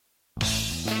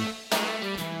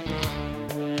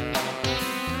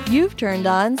You've turned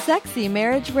on Sexy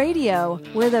Marriage Radio,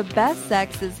 where the best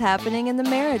sex is happening in the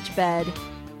marriage bed.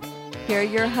 Here are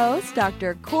your hosts,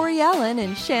 Dr. Corey Allen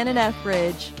and Shannon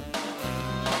Ethridge.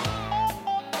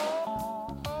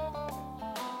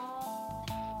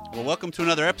 Well, welcome to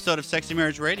another episode of Sexy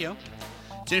Marriage Radio.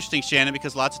 It's interesting, Shannon,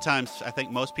 because lots of times I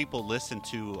think most people listen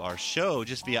to our show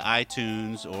just via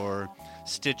iTunes or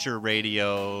Stitcher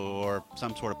Radio or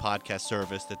some sort of podcast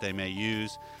service that they may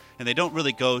use, and they don't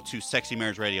really go to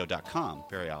sexymarriageradio.com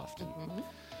very often. Mm-hmm.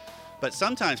 But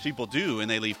sometimes people do, and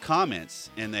they leave comments,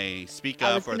 and they speak up.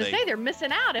 I was going to say they're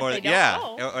missing out if they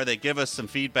don't know. Or they give us some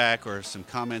feedback or some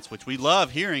comments, which we love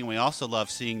hearing. We also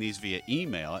love seeing these via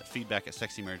email at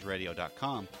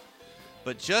feedback@sexymarriageradio.com.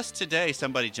 But just today,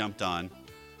 somebody jumped on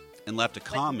and left a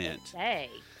comment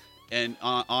and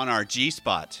on our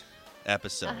G-Spot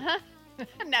episode. Uh-huh.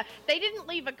 No, they didn't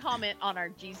leave a comment on our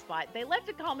G-Spot. They left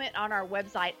a comment on our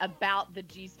website about the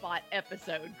G-Spot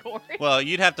episode, Corey. Well,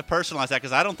 you'd have to personalize that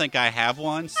because I don't think I have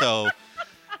one. So,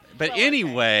 but well,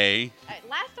 anyway. Okay.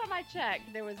 Last time I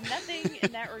checked, there was nothing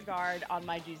in that regard on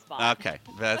my G-Spot. Okay,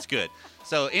 that's good.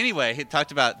 So anyway, he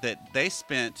talked about that they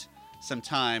spent some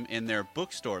time in their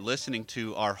bookstore listening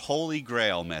to our Holy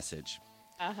Grail message.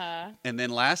 Uh-huh. And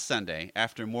then last Sunday,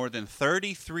 after more than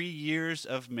 33 years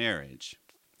of marriage,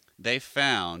 they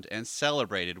found and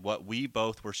celebrated what we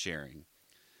both were sharing.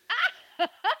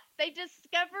 They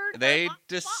discovered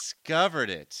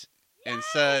it. Yay! And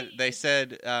so they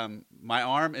said, my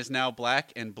arm is now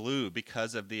black and blue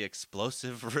because of the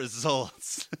explosive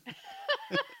results.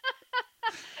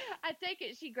 I take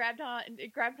it she grabbed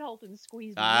hold and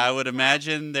squeezed me. I would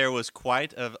imagine there was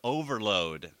quite an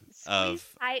overload out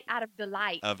of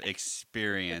delight of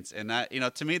experience. And that,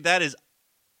 to me, that is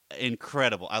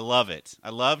incredible. I love it. I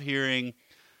love hearing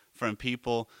from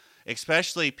people,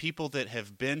 especially people that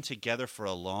have been together for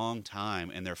a long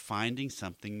time and they're finding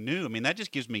something new. I mean, that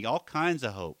just gives me all kinds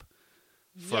of hope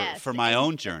for my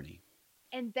own journey.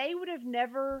 And they would have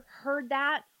never heard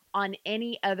that on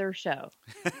any other show.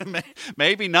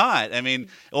 Maybe not. I mean,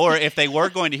 or if they were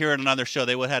going to hear it on another show,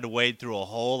 they would have had to wade through a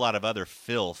whole lot of other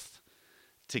filth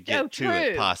to get to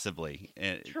it, possibly.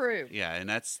 True. Yeah, and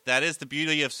that is the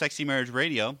beauty of Sexy Marriage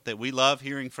Radio, that we love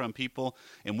hearing from people,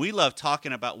 and we love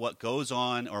talking about what goes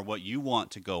on or what you want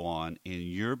to go on in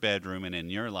your bedroom and in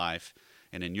your life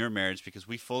and in your marriage, because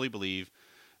we fully believe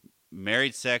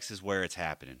married sex is where it's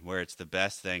happening, where it's the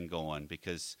best thing going,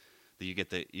 because you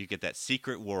get that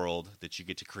secret world that you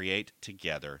get to create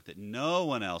together that no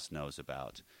one else knows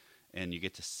about, and you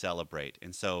get to celebrate.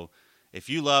 And so if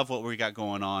you love what we got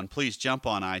going on, please jump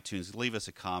on iTunes, leave us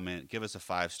a comment, give us a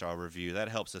 5-star review. That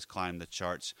helps us climb the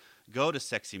charts. Go to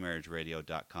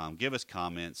sexymarriageradio.com, give us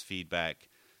comments, feedback,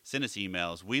 send us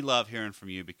emails. We love hearing from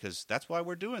you because that's why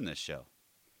we're doing this show.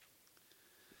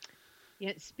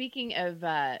 Yeah, speaking of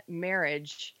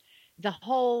marriage, the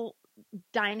whole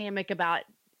dynamic about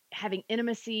having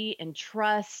intimacy and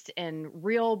trust and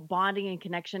real bonding and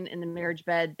connection in the marriage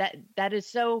bed, that is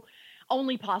so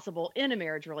only possible in a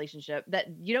marriage relationship, that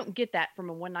you don't get that from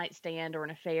a one-night stand or an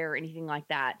affair or anything like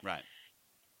that. Right.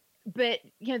 But,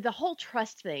 the whole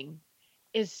trust thing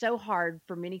is so hard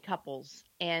for many couples.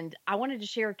 And I wanted to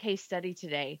share a case study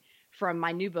today from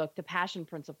my new book, The Passion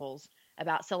Principles,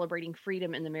 about celebrating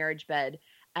freedom in the marriage bed.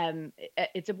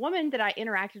 It's a woman that I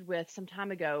interacted with some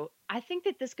time ago. I think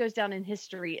that this goes down in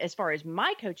history, as far as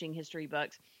my coaching history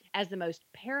books, as the most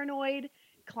paranoid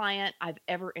client I've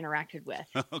ever interacted with.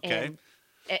 Okay.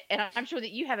 And I'm sure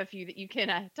that you have a few that you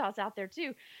can toss out there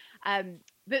too.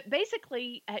 But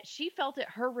basically, she felt it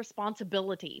her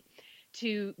responsibility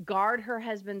to guard her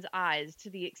husband's eyes to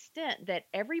the extent that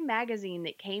every magazine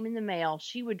that came in the mail,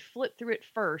 she would flip through it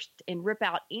first and rip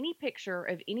out any picture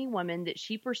of any woman that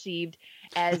she perceived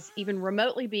as even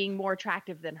remotely being more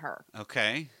attractive than her.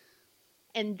 Okay.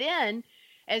 And then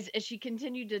as she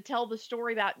continued to tell the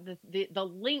story about the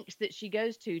lengths that she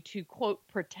goes to quote,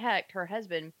 protect her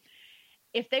husband,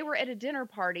 if they were at a dinner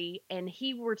party and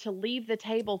he were to leave the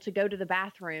table to go to the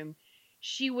bathroom,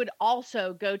 she would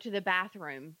also go to the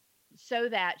bathroom so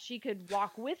that she could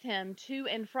walk with him to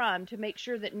and from to make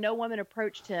sure that no woman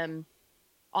approached him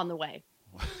on the way.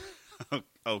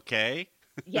 Okay.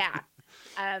 Yeah.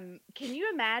 Can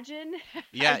you imagine?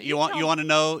 Yeah. You want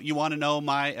to know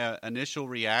my initial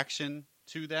reaction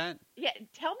to that? Yeah.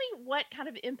 Tell me what kind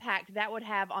of impact that would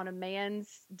have on a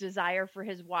man's desire for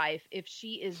his wife if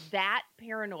she is that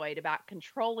paranoid about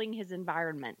controlling his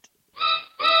environment.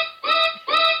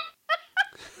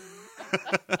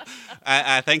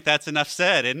 I think that's enough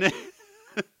said, isn't it?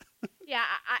 Yeah,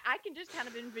 I can just kind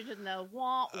of envision the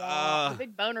wah wah, the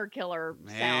big boner killer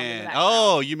sound in the background.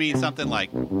 Oh, you mean something like...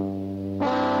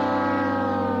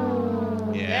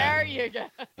 Yeah. There you go.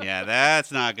 Yeah,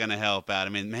 that's not going to help out. I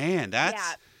mean, man,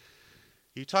 Yeah.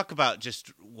 you talk about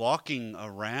just walking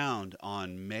around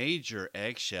on major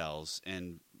eggshells,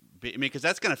 and because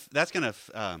that's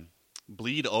gonna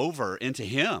bleed over into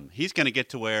him. He's going to get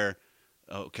to where,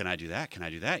 oh, can I do that? Can I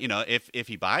do that? If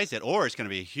he buys it, or it's going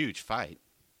to be a huge fight.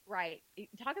 Right.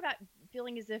 Talk about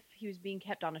feeling as if he was being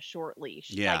kept on a short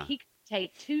leash. Yeah. Like he could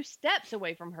take 2 steps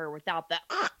away from her without the,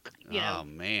 Oh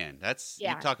man, you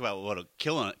Yeah. talk about what'll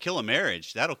kill a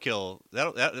marriage. That'll kill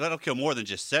more than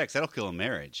just sex. That'll kill a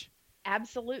marriage.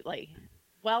 Absolutely.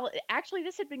 Well, actually,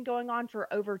 this had been going on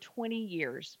for over 20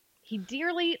 years. He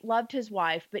dearly loved his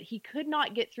wife, but he could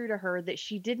not get through to her that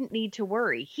she didn't need to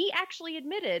worry. He actually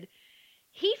admitted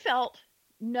he felt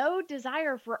no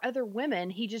desire for other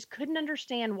women. He just couldn't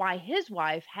understand why his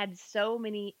wife had so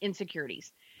many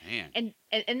insecurities. Man.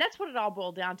 And that's what it all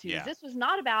boiled down to. Yeah. Is this was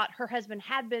not about her husband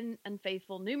had been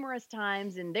unfaithful numerous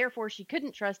times and therefore she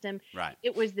couldn't trust him. Right.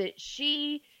 It was that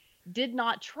she did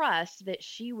not trust that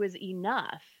she was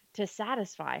enough to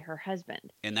satisfy her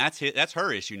husband. And that's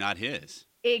her issue, not his.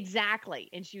 Exactly.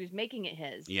 And she was making it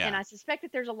his. Yeah. And I suspect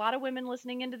that there's a lot of women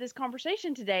listening into this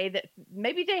conversation today that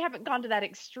maybe they haven't gone to that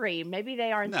extreme. Maybe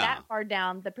they aren't No. that far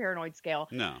down the paranoid scale.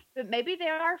 No. But maybe they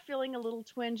are feeling a little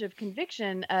twinge of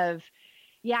conviction of,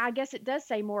 yeah, I guess it does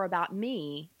say more about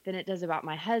me than it does about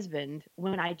my husband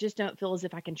when I just don't feel as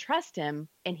if I can trust him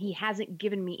and he hasn't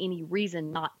given me any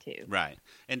reason not to. Right.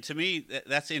 And to me,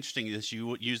 that's interesting that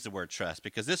you use the word trust,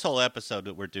 because this whole episode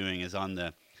that we're doing is on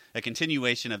a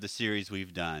continuation of the series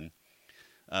we've done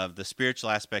of the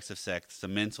spiritual aspects of sex, the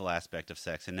mental aspect of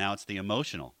sex, and now it's the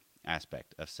emotional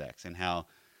aspect of sex, and how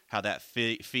that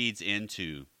feeds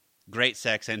into great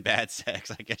sex and bad sex,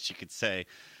 I guess you could say,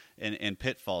 and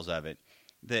pitfalls of it.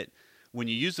 That when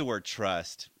you use the word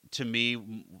trust, to me,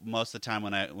 most of the time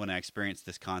when I experience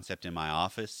this concept in my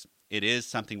office, it is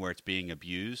something where it's being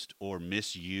abused or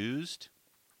misused,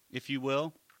 if you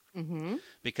will. Mm-hmm.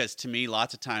 Because to me,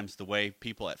 lots of times the way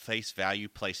people at face value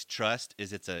place trust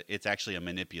is it's actually a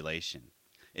manipulation.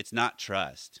 It's not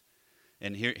trust.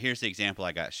 And here's the example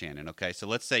I got, Shannon. Okay, so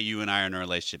let's say you and I are in a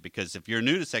relationship, because if you're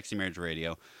new to Sexy Marriage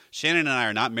Radio, Shannon and I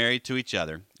are not married to each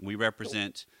other. We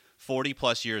represent 40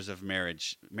 plus years of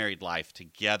married life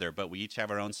together, but we each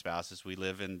have our own spouses. We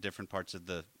live in different parts of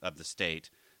the state,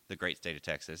 the great state of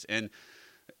Texas, and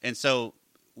so.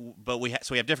 But we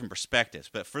have different perspectives.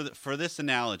 But for this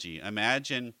analogy,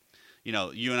 imagine,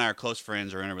 you and I are close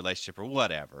friends or in a relationship or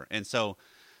whatever. And so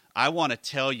I want to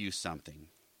tell you something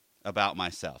about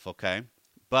myself, okay?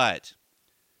 But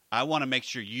I want to make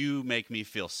sure you make me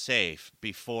feel safe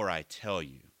before I tell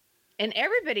you. And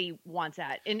everybody wants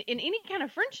that. In any kind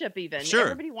of friendship even. Sure.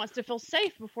 Everybody wants to feel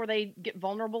safe before they get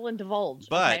vulnerable and divulge.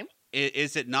 But okay?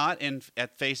 is it not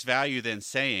at face value then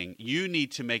saying, you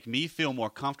need to make me feel more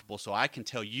comfortable so I can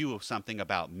tell you something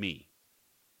about me?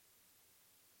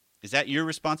 Is that your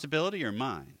responsibility or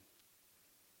mine?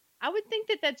 I would think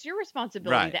that that's your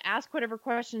responsibility Right. to ask whatever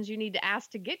questions you need to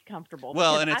ask to get comfortable.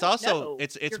 Well, because and it's I don't also know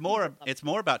it's your more comfort level. it's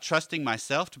more about trusting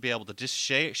myself to be able to just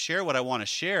share what I want to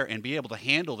share and be able to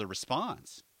handle the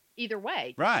response. Either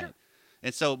way. Right. Sure.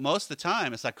 And so most of the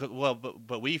time it's like, well,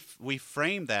 but we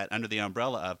frame that under the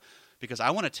umbrella of, because I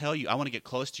want to tell you, I want to get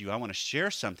close to you, I want to share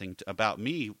something about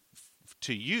me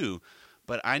to you,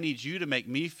 but I need you to make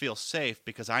me feel safe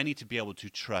because I need to be able to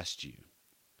trust you.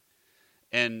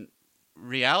 And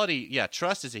reality, yeah,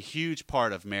 trust is a huge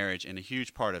part of marriage and a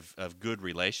huge part of good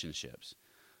relationships.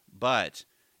 But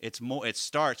it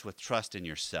starts with trust in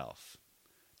yourself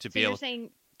to be able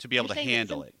to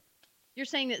handle it. You're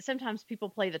saying that sometimes people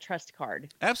play the trust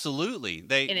card. Absolutely.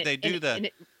 They do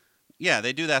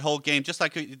that whole game, just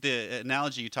like the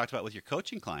analogy you talked about with your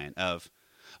coaching client of,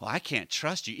 well, I can't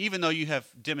trust you, even though you have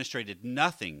demonstrated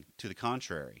nothing to the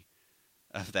contrary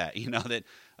of that. That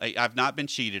I've not been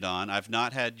cheated on. I've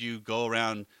not had you go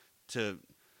around to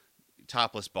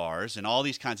topless bars and all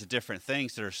these kinds of different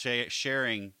things that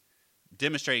are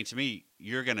demonstrating to me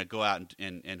you're going to go out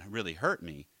and really hurt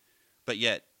me. But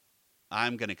yet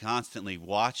I'm going to constantly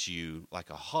watch you like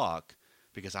a hawk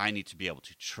because I need to be able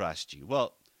to trust you.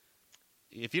 Well,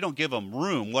 if you don't give them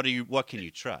room, what can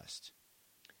you trust?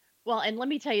 Well, and let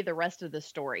me tell you the rest of the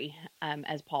story,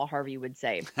 as Paul Harvey would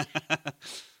say.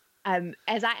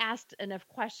 As I asked enough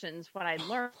questions, what I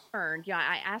learned,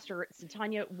 I asked her,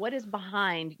 Tanya, what is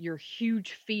behind your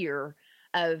huge fear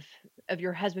of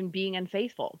your husband being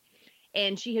unfaithful?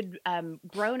 And she had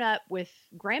grown up with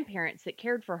grandparents that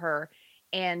cared for her,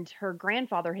 and her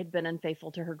grandfather had been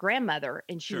unfaithful to her grandmother,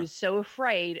 and she Sure. was so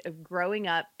afraid of growing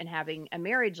up and having a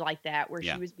marriage like that where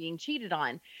Yeah. she was being cheated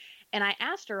on. And I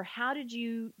asked her, how did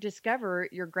you discover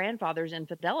your grandfather's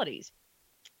infidelities?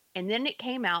 And then it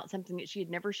came out, something that she had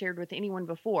never shared with anyone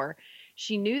before.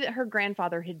 She knew that her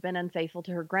grandfather had been unfaithful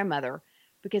to her grandmother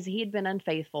because he had been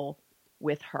unfaithful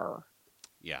with her.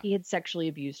 Yeah. He had sexually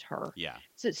abused her. Yeah.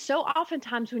 So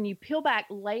oftentimes when you peel back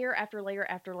layer after layer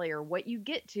after layer, what you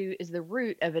get to is the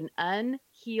root of an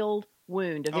unhealed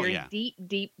wound, a very deep,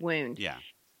 deep wound. Yeah.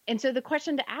 And so the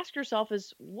question to ask yourself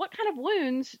is, what kind of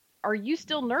wounds are you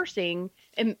still nursing?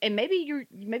 And maybe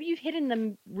you've hidden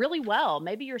them really well.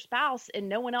 Maybe your spouse and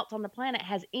no one else on the planet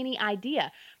has any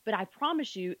idea. But I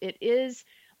promise you, it is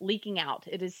leaking out.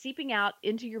 It is seeping out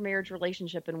into your marriage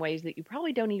relationship in ways that you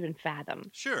probably don't even fathom.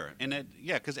 Sure. And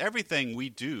because everything we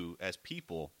do as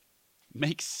people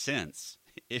makes sense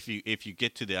if you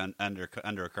get to the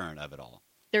undercurrent of it all.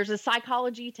 There's a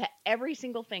psychology to every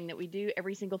single thing that we do,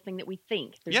 every single thing that we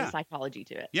think. There's a psychology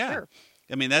to it. Yeah. Sure.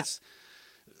 I mean, that's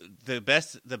the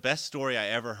best story I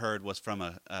ever heard was from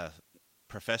a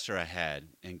professor I had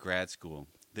in grad school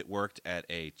that worked at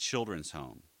a children's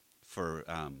home for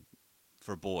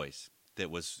boys that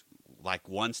was like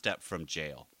one step from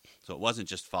jail. So it wasn't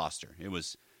just foster. It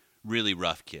was really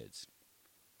rough kids.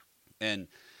 And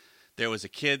there was a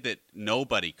kid that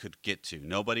nobody could get to,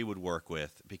 nobody would work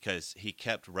with because he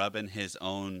kept rubbing his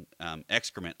own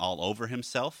excrement all over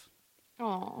himself.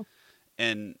 Aww.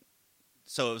 And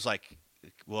so it was like,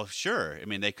 well, sure. I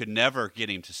mean, they could never get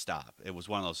him to stop. It was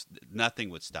one of those, nothing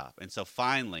would stop. And so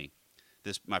finally,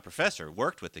 my professor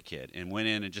worked with the kid and went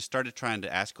in and just started trying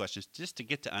to ask questions just to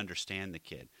get to understand the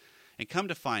kid. And come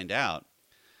to find out,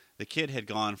 the kid had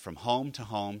gone from home to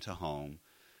home to home,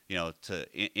 to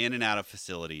in and out of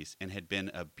facilities, and had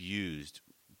been abused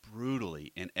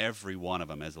brutally in every one of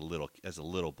them as a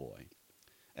little boy,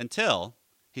 until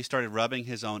he started rubbing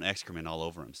his own excrement all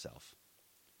over himself,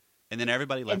 and then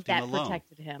everybody left him alone. And that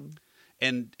protected him.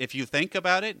 And if you think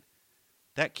about it,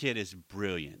 that kid is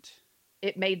brilliant.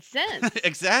 It made sense.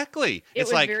 Exactly. It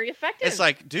was very effective. It's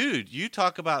like, dude, you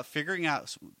talk about figuring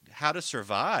out how to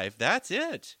survive. That's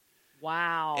it.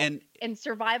 Wow. And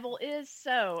survival is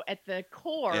so at the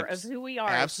core of who we are.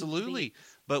 Absolutely.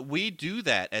 But we do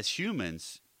that as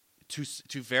humans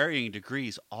to varying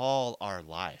degrees all our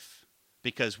life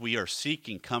because we are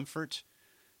seeking comfort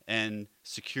and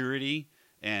security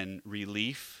and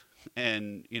relief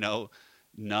and,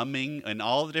 numbing and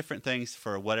all the different things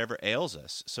for whatever ails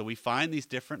us. So we find these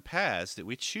different paths that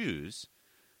we choose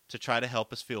to try to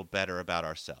help us feel better about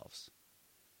ourselves.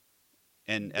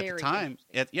 And at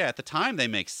the time they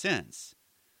make sense.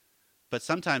 But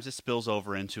sometimes it spills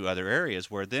over into other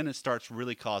areas where then it starts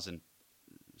really causing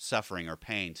suffering or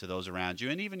pain to those around you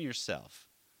and even yourself.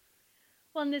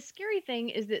 Well, and the scary thing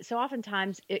is that so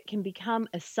oftentimes it can become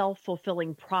a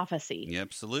self-fulfilling prophecy. Yeah,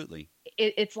 absolutely.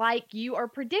 It's like you are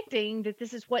predicting that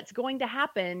this is what's going to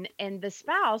happen, and the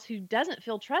spouse who doesn't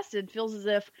feel trusted feels as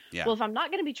if, well, if I'm not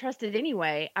going to be trusted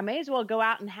anyway, I may as well go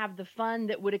out and have the fun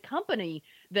that would accompany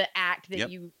the act that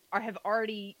you have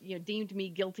already deemed me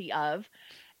guilty of.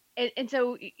 And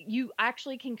so you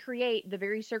actually can create the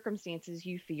very circumstances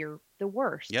you fear the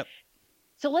worst. Yep.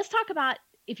 So let's talk about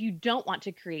if you don't want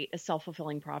to create a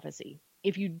self-fulfilling prophecy,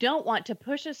 if you don't want to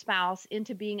push a spouse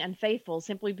into being unfaithful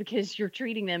simply because you're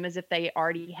treating them as if they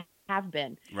already have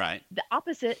been. Right. The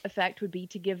opposite effect would be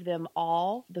to give them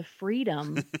all the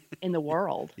freedom in the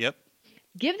world. Yep.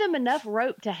 Give them enough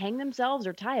rope to hang themselves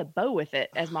or tie a bow with it,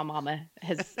 as my mama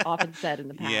has often said in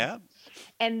the past. Yeah.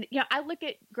 And, I look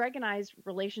at Greg and I's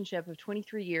relationship of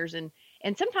 23 years and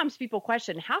sometimes people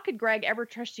question, how could Greg ever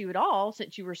trust you at all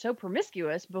since you were so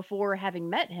promiscuous before having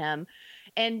met him?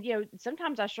 And,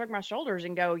 sometimes I shrug my shoulders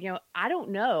and go, I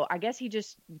don't know. I guess he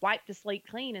just wiped the slate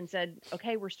clean and said,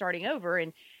 okay, we're starting over.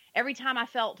 And every time I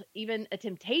felt even a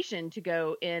temptation to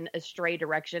go in a stray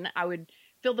direction, I would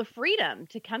feel the freedom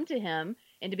to come to him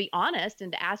and to be honest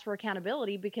and to ask for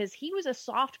accountability because he was a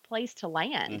soft place to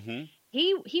land. Mm-hmm.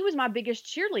 He was my biggest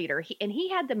cheerleader and he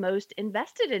had the most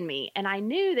invested in me. And I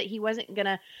knew that he wasn't going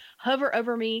to hover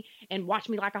over me and watch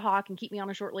me like a hawk and keep me on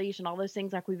a short leash and all those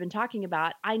things like we've been talking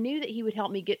about. I knew that he would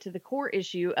help me get to the core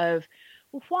issue of,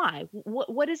 well, why?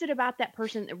 What is it about that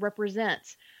person that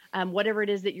represents whatever it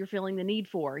is that you're feeling the need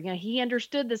for? He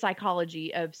understood the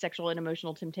psychology of sexual and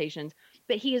emotional temptations,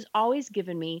 but he has always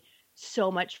given me so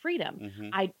much freedom. Mm-hmm.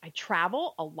 I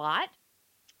travel a lot.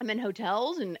 I'm in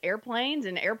hotels and airplanes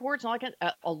and airports and all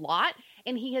that a lot.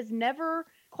 And he has never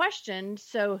questioned,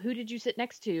 so who did you sit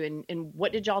next to and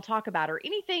what did y'all talk about or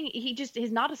anything? He just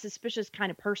is not a suspicious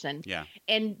kind of person. Yeah.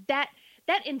 And that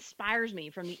inspires me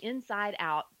from the inside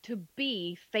out to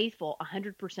be faithful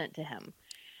 100% to him.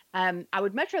 I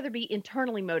would much rather be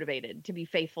internally motivated to be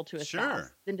faithful to a spouse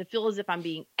than to feel as if I'm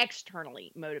being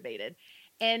externally motivated.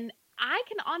 And I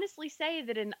can honestly say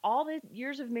that in all the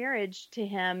years of marriage to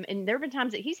him, and there have been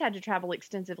times that he's had to travel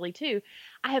extensively too,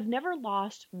 I have never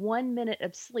lost 1 minute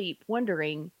of sleep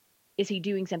wondering, is he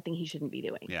doing something he shouldn't be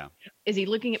doing? Yeah. Is he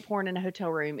looking at porn in a hotel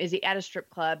room? Is he at a strip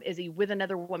club? Is he with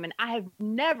another woman? I have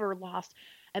never lost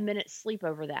a minute's sleep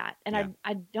over that. And Yeah.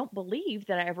 I don't believe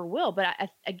that I ever will. But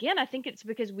I think it's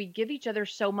because we give each other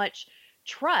so much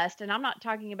trust. And I'm not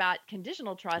talking about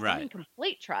conditional trust, I mean Right.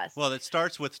 complete trust. Well, it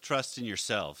starts with trust in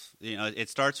yourself. It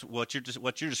starts what you're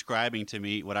describing to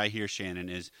me. What I hear, Shannon,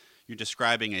 is you're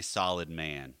describing a solid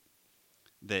man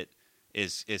that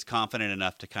is confident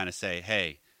enough to kind of say,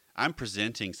 "Hey, I'm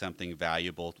presenting something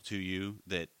valuable to you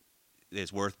that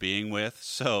is worth being with.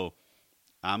 So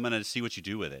I'm going to see what you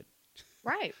do with it."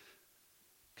 Right.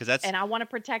 Because that's And I want to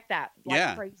protect that like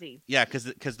Yeah. crazy. Yeah,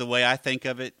 because the way I think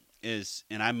of it is,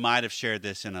 and I might have shared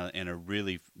this in a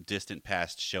really distant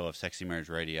past show of Sexy Marriage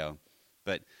Radio,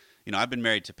 but I've been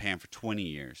married to Pam for 20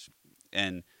 years,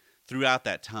 and throughout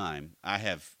that time, I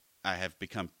have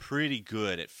become pretty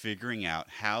good at figuring out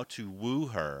how to woo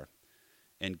her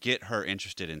and get her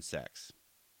interested in sex.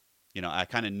 I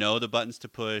kind of know the buttons to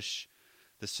push,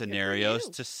 the scenarios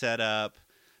you. to set up,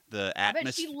 the I bet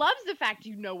atmosphere. she loves the fact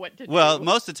you know what to do. Well,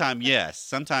 most of the time, yes.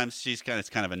 Sometimes it's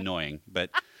kind of annoying, but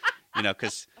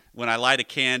because when I light a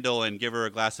candle and give her a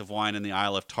glass of wine in the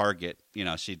aisle of Target,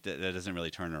 that doesn't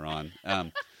really turn her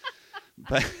on.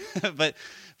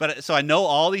 But so I know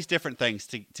all these different things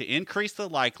to increase the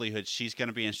likelihood she's going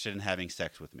to be interested in having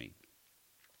sex with me.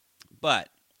 But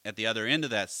at the other end of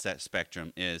that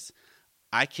spectrum is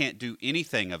I can't do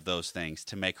anything of those things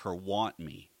to make her want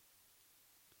me.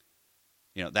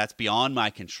 That's beyond my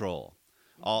control.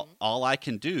 All I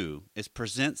can do is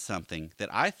present something that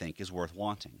I think is worth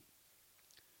wanting,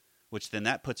 which then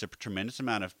that puts a tremendous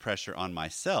amount of pressure on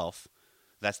myself.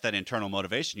 That's that internal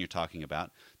motivation you're talking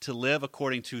about, to live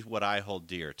according to what I hold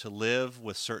dear, to live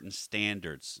with certain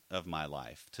standards of my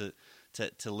life,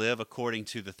 to live according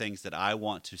to the things that I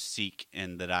want to seek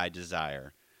and that I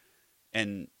desire,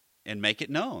 and make it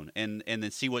known, and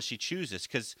then see what she chooses.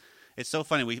 Because it's so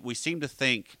funny, we seem to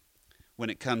think when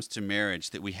it comes to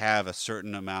marriage that we have a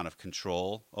certain amount of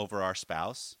control over our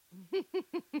spouse.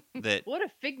 That what a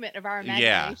figment of our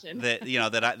imagination.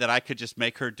 that I could just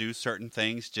make her do certain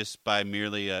things just by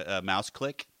merely a mouse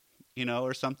click,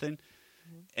 or something.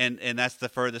 Mm-hmm. And that's the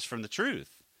furthest from the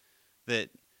truth.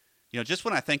 That just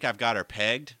when I think I've got her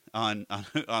pegged on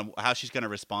how she's going to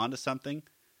respond to something,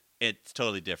 it's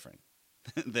totally different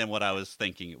than what I was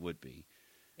thinking it would be.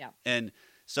 Yeah. And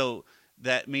so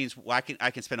that means I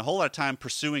can spend a whole lot of time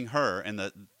pursuing her, and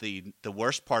the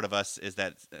worst part of us is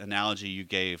that analogy you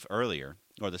gave earlier,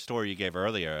 or the story you gave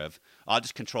earlier of I'll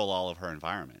just control all of her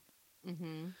environment.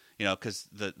 Mm-hmm. Because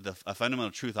a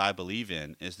fundamental truth I believe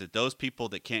in is that those people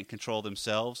that can't control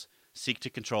themselves seek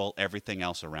to control everything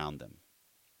else around them.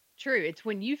 True. It's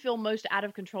when you feel most out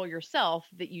of control yourself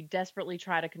that you desperately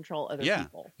try to control other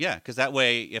people. Yeah, because that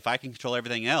way, if I can control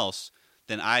everything else,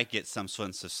 then I get some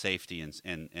sense of safety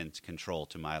and control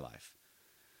to my life.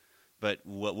 But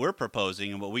what we're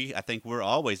proposing, and I think we're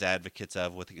always advocates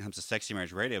of when it comes to Sexy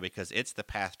Marriage Radio, because it's the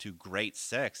path to great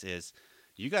sex, is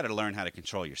you got to learn how to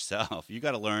control yourself. You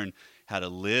got to learn how to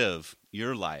live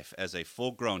your life as a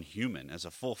full-grown human, as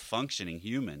a full functioning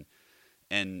human,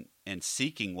 and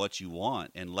seeking what you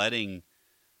want and letting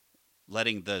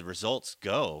the results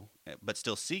go, but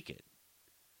still seek it.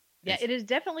 Yeah, it is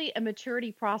definitely a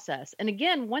maturity process. And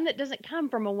again, one that doesn't come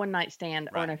from a one-night stand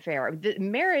or an affair. The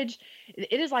marriage,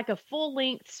 it is like a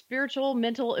full-length spiritual,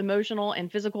 mental, emotional,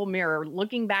 and physical mirror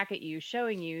looking back at you,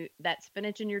 showing you that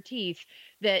spinach in your teeth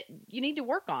that you need to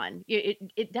work on.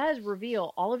 It does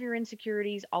reveal all of your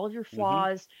insecurities, all of your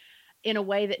flaws in a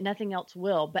way that nothing else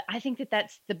will. But I think that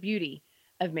that's the beauty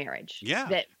of marriage. Yeah.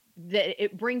 That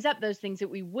it brings up those things that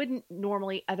we wouldn't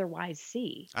normally otherwise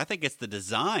see. I think it's the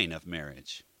design of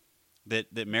marriage.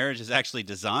 That marriage is actually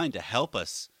designed to help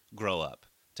us grow up,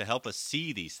 to help us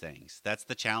see these things. That's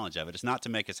the challenge of it. It's not to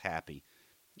make us happy.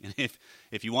 And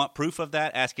if you want proof of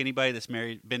that, ask anybody that's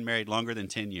been married longer than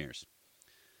 10 years.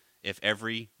 If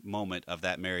every moment of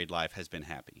that married life has been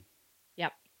happy.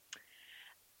 Yep.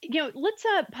 Let's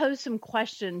pose some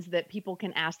questions that people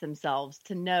can ask themselves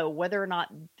to know whether or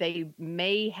not they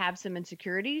may have some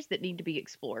insecurities that need to be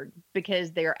explored,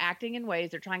 because they're acting in ways,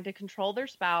 they're trying to control their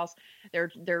spouse.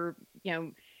 They're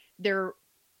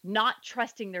not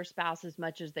trusting their spouse as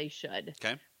much as they should.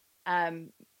 Okay.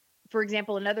 For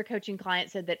example, another coaching client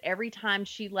said that every time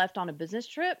she left on a business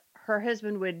trip, her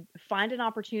husband would find an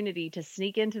opportunity to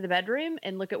sneak into the bedroom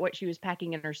and look at what she was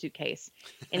packing in her suitcase.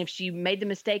 And if she made the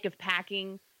mistake of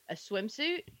packing a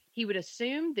swimsuit, he would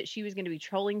assume that she was going to be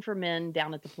trolling for men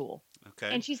down at the pool.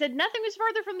 Okay. And she said, nothing was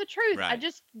further from the truth. I Right.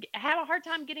 just have a hard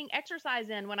time getting exercise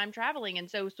in when I'm traveling. And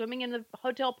so swimming in the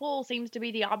hotel pool seems to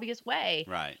be the obvious way.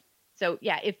 Right. So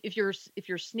yeah, if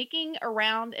you're sneaking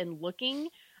around and looking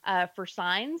for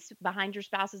signs behind your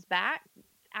spouse's back,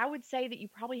 I would say that you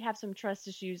probably have some trust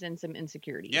issues and some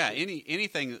insecurity Yeah, issues.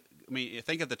 anything. I mean,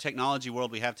 think of the technology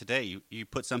world we have today. You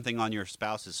put something on your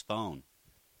spouse's phone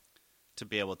to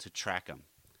be able to track them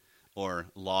or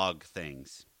log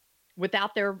things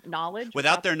Without their knowledge,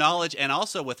 without their knowledge, and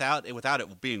also without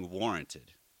it being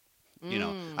warranted. You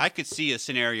know, I could see a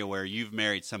scenario where you've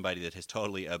married somebody that has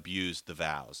totally abused the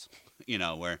vows. You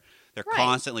know, where they're Right.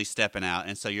 constantly stepping out,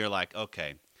 and so you're like,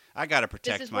 okay, I got to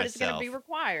protect this is what myself. is going to be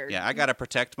required. Yeah, I got to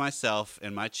protect myself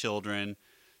and my children.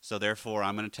 So therefore,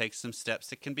 I'm going to take some steps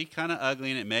that can be kind of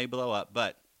ugly and it may blow up.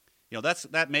 But you know,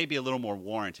 that may be a little more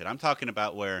warranted. I'm talking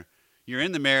about where you're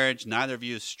in the marriage, neither of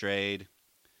you is strayed,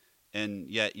 and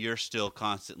yet you're still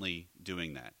constantly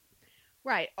doing that.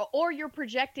 Right. Or you're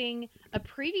projecting a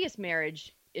previous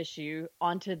marriage issue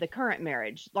onto the current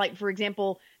marriage. Like, for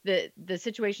example, the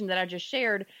situation that I just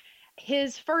shared,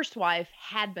 his first wife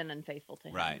had been unfaithful to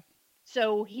him. Right.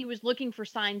 So he was looking for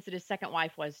signs that his second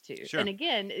wife was too. Sure. And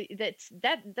again,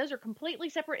 those are completely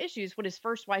separate issues, what his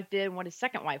first wife did and what his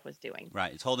second wife was doing.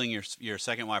 Right. It's holding your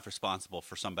second wife responsible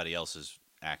for somebody else's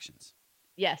actions.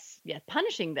 Yes.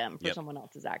 Punishing them for Yep. someone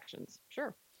else's actions.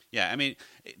 Sure. Yeah, I mean,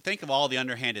 think of all the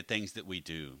underhanded things that we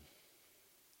do.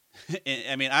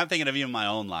 I mean, I'm thinking of even my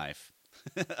own life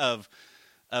of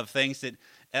things that,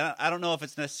 and I don't know if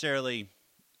it's necessarily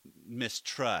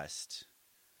mistrust,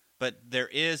 but there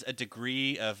is a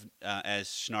degree of, as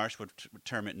Schnarch would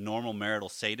term it, normal marital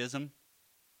sadism,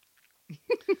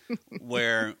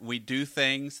 where we do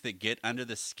things that get under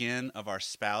the skin of our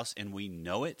spouse and we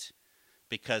know it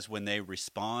because when they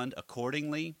respond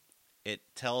accordingly, it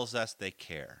tells us they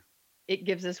care. It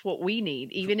gives us what we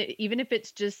need, even if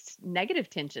it's just negative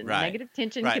tension. Right. Negative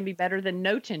tension Right. can be better than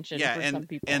no tension for some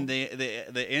people. And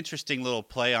the interesting little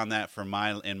play on that for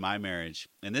in my marriage,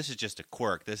 and this is just a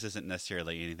quirk. This isn't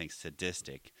necessarily anything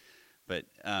sadistic, but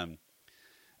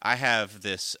I have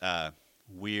this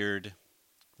weird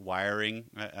wiring.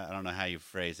 I don't know how you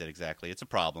phrase it exactly. It's a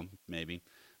problem, maybe,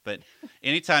 but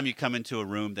anytime you come into a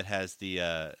room that has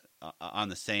the on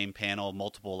the same panel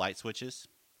multiple light switches.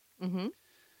 Mm-hmm.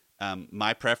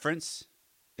 My preference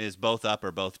is both up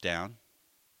or both down.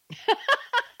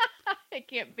 It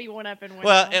can't be one up and one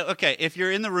Well, down. okay, if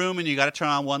you're in the room and you got to turn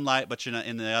on one light, but you're not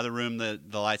in the other room, the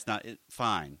light's not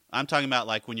fine. I'm talking about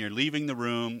like when you're leaving the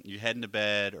room, you're heading to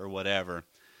bed or whatever.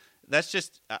 That's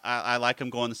just I like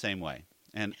them going the same way,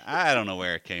 and I don't know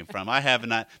where it came from. I have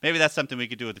not. Maybe that's something we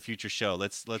could do with the future show.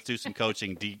 Let's do some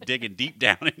coaching, digging deep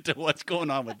down into what's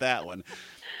going on with that one.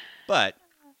 But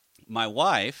my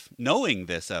wife, knowing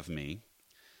this of me,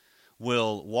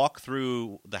 will walk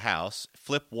through the house,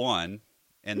 flip one,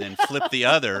 and then flip the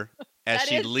other as That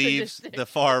she is leaves sadistic. the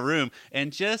far room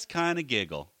and just kind of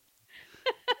giggle.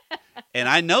 And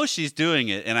I know she's doing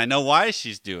it, and I know why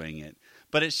she's doing it.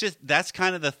 But it's just, that's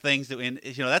kind of the things that,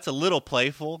 that's a little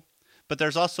playful, but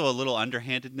there's also a little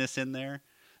underhandedness in there.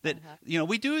 That,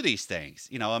 we do these things.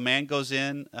 A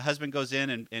husband goes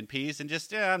in and pees and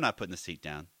just, I'm not putting the seat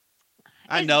down.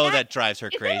 I Is know that- that drives her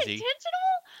Is that crazy. intentional?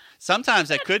 Sometimes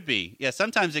that could be. Yeah,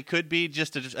 sometimes it could be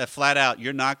just a flat out,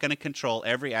 you're not going to control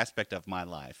every aspect of my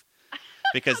life.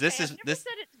 Because Okay, this I've is never this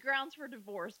said it's grounds for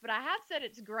divorce, but I have said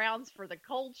it's grounds for the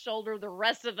cold shoulder the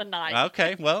rest of the night.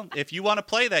 Okay, well, if you want to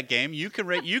play that game, you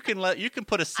can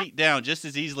put a seat down just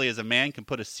as easily as a man can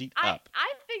put a seat up.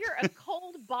 I figure a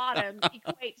cold bottom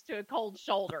equates to a cold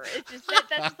shoulder. It's just that's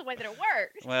just the way that it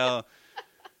works. Well,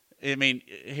 I mean,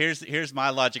 here's my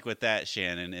logic with that,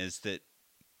 Shannon, is that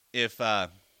if a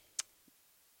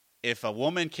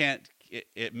woman can't,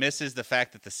 it misses the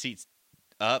fact that the seat's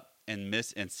up and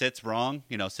sits wrong,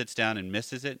 sits down and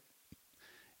misses it.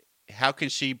 How can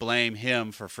she blame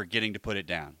him for forgetting to put it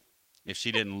down if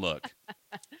she didn't look?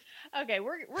 Okay,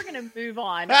 we're gonna move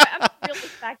on. I'm really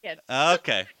second.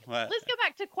 Okay, well, Let's go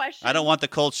back to questions. I don't want the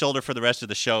cold shoulder for the rest of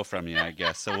the show from you, I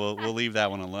guess. So we'll leave that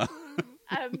one alone.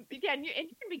 Yeah, and you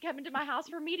can be coming to my house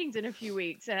for meetings in a few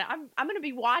weeks, and I'm going to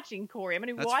be watching, Corey. I'm going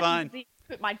to be That's watching fine. to see if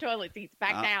you put my toilet seats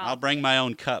back down. I'll bring my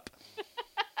own cup.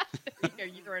 Your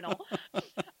urinal.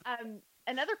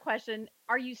 Another question: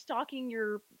 are you stalking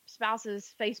your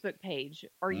spouse's Facebook page?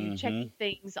 Are you checking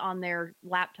things on their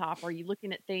laptop? Are you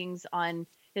looking at things on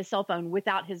his cell phone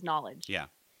without his knowledge? Yeah.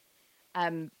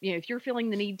 If you're feeling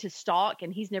the need to stalk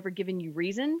and he's never given you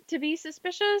reason to be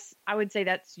suspicious, I would say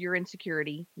that's your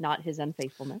insecurity, not his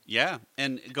unfaithfulness. Yeah,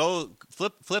 and go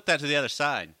flip that to the other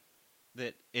side.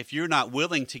 that if you're not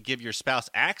willing to give your spouse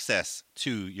access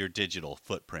to your digital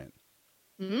footprint,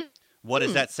 what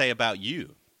does that say about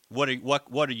you? What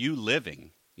are you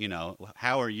living? You know,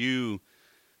 how are you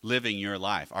living your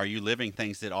life? Are you living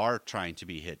things that are trying to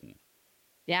be hidden?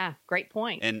 Yeah, great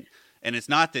point. And it's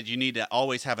not that you need to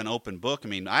always have an open book. I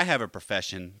mean, I have a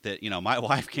profession that, you know, my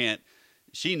wife can't,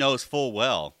 she knows full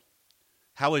well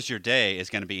how was your day is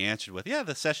going to be answered with, yeah,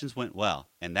 the sessions went well.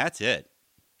 And that's it.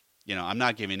 You know, I'm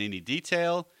not giving any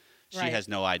detail. She has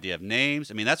no idea of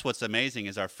names. I mean, that's what's amazing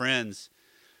is our friends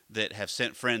that have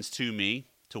sent friends to me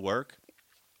to work,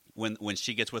 when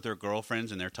she gets with her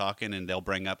girlfriends and they're talking and they'll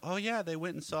bring up, oh, yeah, they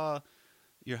went and saw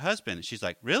your husband. And she's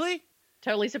like, really?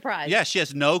 Totally surprised. Yeah, she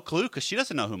has no clue because she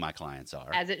doesn't know who my clients are.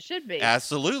 As it should be.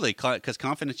 Absolutely, because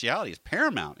confidentiality is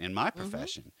paramount in my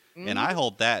profession. And I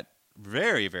hold that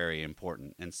very, very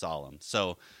important and solemn.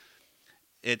 So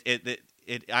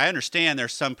I understand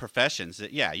there's some professions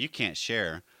that, yeah, you can't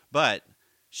share, but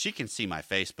she can see my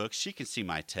Facebook, she can see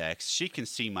my texts, she can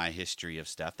see my history of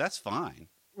stuff. That's fine.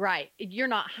 Right. You're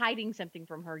not hiding something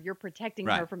from her. You're protecting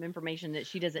her from information that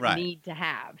she doesn't need to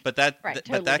have. But that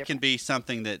totally can be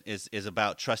something that is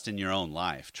about trust in your own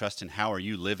life. Trust in how are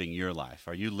you living your life?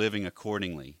 Are you living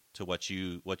accordingly to what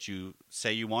you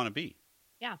say you want to be?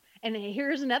 Yeah. And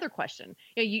here's another question.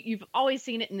 You know, you've always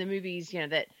seen it in the movies, you know,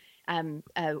 that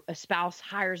a spouse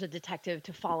hires a detective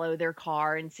to follow their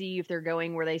car and see if they're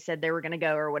going where they said they were going to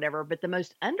go or whatever. But the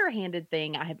most underhanded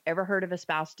thing I have ever heard of a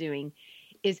spouse doing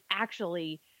is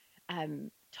actually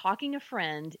talking a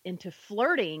friend into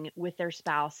flirting with their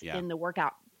spouse in the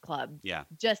workout club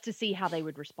just to see how they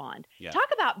would respond. Yeah. Talk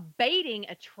about baiting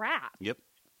a trap. Yep.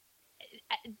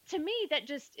 To me, that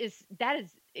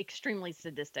is extremely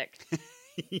sadistic.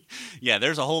 Yeah,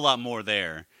 there's a whole lot more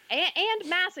there. And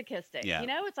masochistic. Yeah. You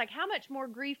know, it's like how much more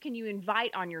grief can you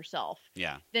invite on yourself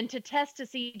than to test to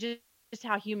see just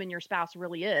how human your spouse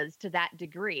really is to that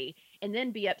degree, and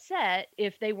then be upset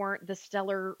if they weren't the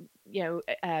stellar, you know,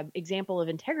 example of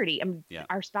integrity. I mean,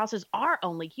 our spouses are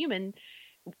only human.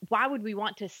 Why would we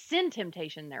want to send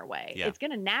temptation their way? Yeah. It's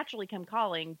going to naturally come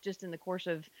calling just in the course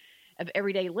of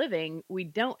everyday living. We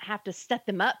don't have to set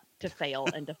them up to fail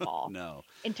and to fall. No.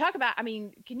 And talk about, I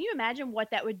mean, can you imagine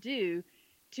what that would do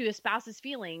to a spouse's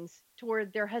feelings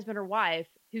toward their husband or wife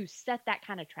who set that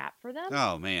kind of trap for them?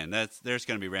 Oh man, there's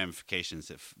going to be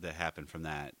ramifications that happen from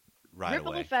that right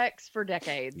Ripple away. effects for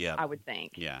decades, I would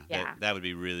think. Yeah. That would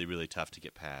be really, really tough to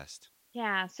get past.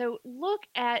 Yeah. So look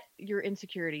at your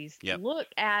insecurities. Yep. Look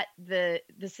at the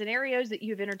scenarios that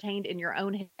you've entertained in your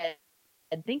own head,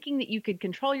 and thinking that you could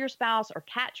control your spouse or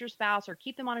catch your spouse or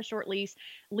keep them on a short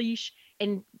leash,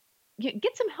 and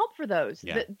get some help for those.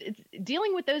 Yeah.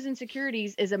 Dealing with those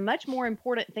insecurities is a much more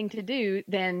important thing to do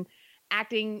than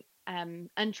acting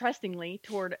untrustingly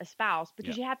toward a spouse,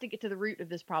 because you have to get to the root of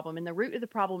this problem. And the root of the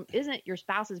problem isn't your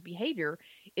spouse's behavior.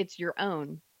 It's your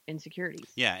own insecurities.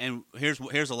 Yeah. And here's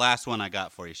the last one I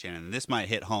got for you, Shannon. And this might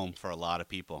hit home for a lot of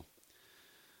people.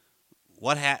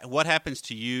 What happens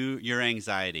to your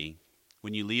anxiety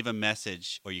when you leave a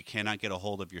message or you cannot get a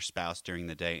hold of your spouse during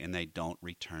the day and they don't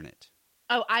return it?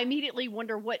 Oh, I immediately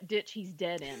wonder what ditch he's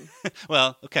dead in.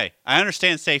 Well, okay. I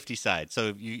understand safety side.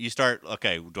 So you start,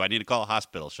 okay, do I need to call a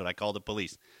hospital? Should I call the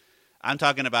police? I'm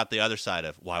talking about the other side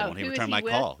of, why won't he return my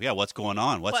call? Yeah, what's going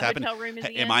on? What's happening? Hotel room is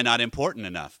he in? Am I not important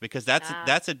enough? Because that's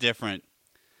a different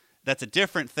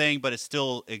thing, but it's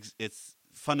still it's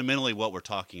fundamentally what we're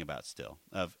talking about still.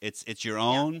 It's your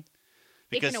own.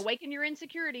 Because, it can awaken your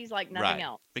insecurities like nothing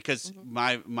else. Because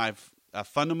my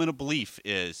fundamental belief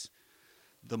is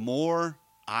the more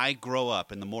I grow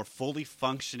up and the more fully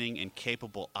functioning and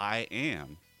capable I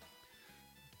am,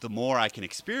 the more I can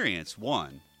experience,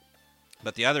 one.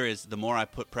 But the other is the more I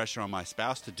put pressure on my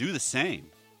spouse to do the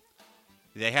same.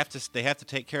 They have to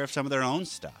take care of some of their own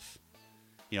stuff.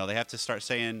 You know, they have to start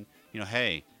saying, you know,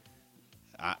 hey,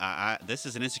 I this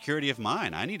is an insecurity of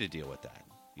mine. I need to deal with that.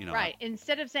 You know, right.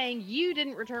 Instead of saying you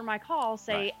didn't return my call,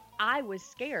 say I was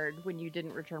scared when you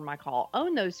didn't return my call.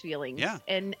 Own those feelings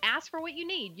and ask for what you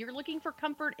need. You're looking for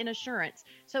comfort and assurance.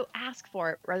 So ask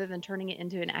for it rather than turning it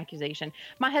into an accusation.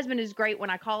 My husband is great. When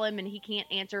I call him and he can't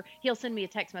answer, he'll send me a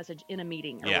text message in a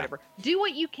meeting or whatever. Do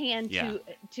what you can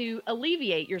to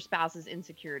alleviate your spouse's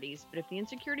insecurities. But if the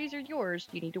insecurities are yours,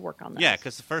 you need to work on those. Yeah,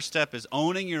 because the first step is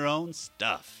owning your own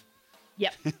stuff.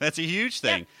 Yep. That's a huge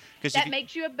thing. Yep. That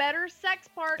makes you a better sex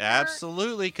partner.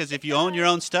 Absolutely, because if you own your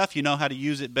own stuff, you know how to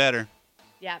use it better.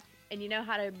 Yeah, and you know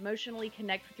how to emotionally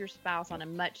connect with your spouse on a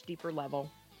much deeper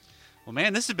level. Well,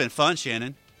 man, this has been fun,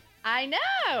 Shannon. I know.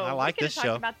 I like this show. We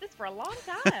could have talked about this for a long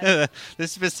time.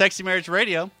 This has been Sexy Marriage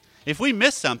Radio. If we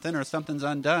miss something or something's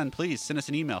undone, please send us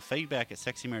an email,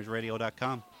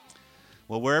 feedback@sexymarriageradio.com.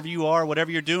 Well, wherever you are, whatever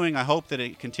you're doing, I hope that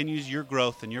it continues your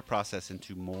growth and your process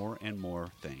into more and more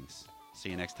things. See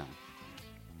you next time.